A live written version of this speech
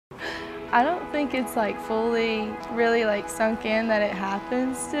I don't think it's like fully really like sunk in that it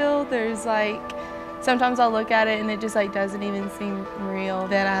happens still. There's like, sometimes I'll look at it and it just like doesn't even seem real.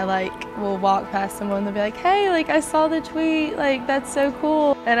 Then I like will walk past someone and they'll be like, hey, like I saw the tweet, like that's so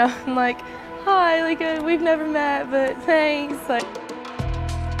cool. And I'm like, hi, like we've never met, but thanks. Like,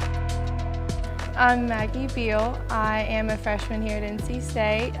 I'm Maggie Beal. I am a freshman here at NC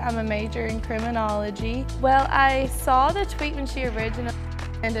State. I'm a major in criminology. Well, I saw the tweet when she originally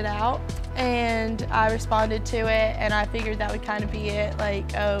sent it out, and I responded to it, and I figured that would kind of be it, like,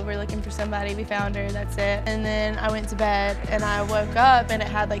 oh, we're looking for somebody, we found her, that's it. And then I went to bed and I woke up and it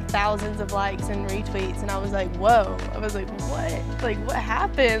had like thousands of likes and retweets, and I was like, whoa. I was like, what? Like, what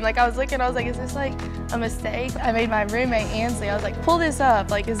happened? Like, I was looking, I was like, is this like a mistake? I made my roommate Ansley, I was like, pull this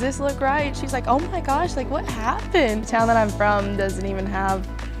up, like, does this look right? She's like, oh my gosh, like, what happened? The town that I'm from doesn't even have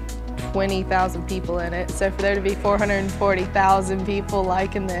 20,000 people in it, so for there to be 440,000 people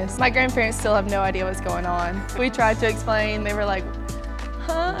liking this, my grandparents still have no idea what's going on. We tried to explain, they were like,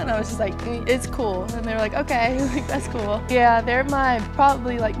 huh? And I was just like, it's cool. And they were like, okay, like that's cool. Yeah, they're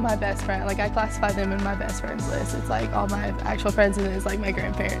probably like my best friend. Like I classify them in my best friends list. It's like all my actual friends, and it's like my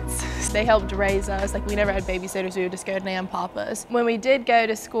grandparents. They helped raise us. Like we never had babysitters, we would just go to Nan Papa's. When we did go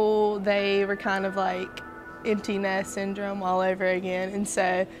to school, they were kind of like empty nest syndrome all over again, and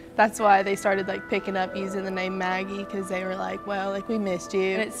so that's why they started like picking up using the name Maggie, because they were like, well, like we missed you.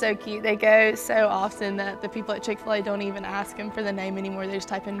 And it's so cute. They go so often that the people at Chick-fil-A don't even ask them for the name anymore. They just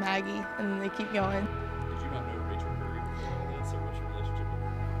type in Maggie and then they keep going. Did you not know Rachel Curry had so much relationship with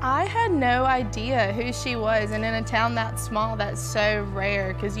her? I had no idea who she was, and in a town that small, that's so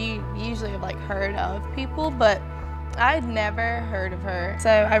rare, because you usually have like heard of people, but I'd never heard of her.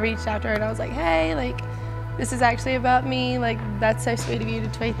 So I reached out to her and I was like, hey, like, this is actually about me, like, that's so sweet of you to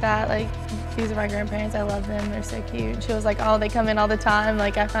tweet that, like, these are my grandparents, I love them, they're so cute. She was like, oh, they come in all the time.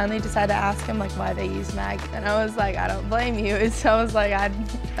 Like, I finally decided to ask them, like, why they use Mag, and I was like, I don't blame you. So I was like,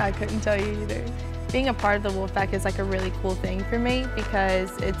 I couldn't tell you either. Being a part of the wolf pack is like a really cool thing for me,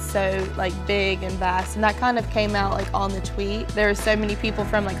 because it's so like big and vast, and that kind of came out like on the tweet. There were so many people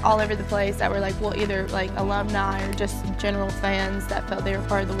from like all over the place that were like, well, either like alumni or just general fans that felt they were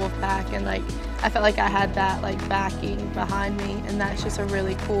part of the wolf pack, and like I felt like I had that like backing behind me, and that's just a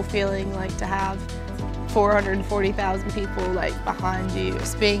really cool feeling, like to have 440,000 people like behind you.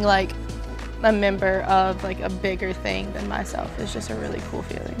 Just being like a member of like a bigger thing than myself is just a really cool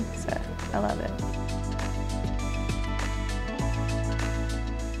feeling, so I love it.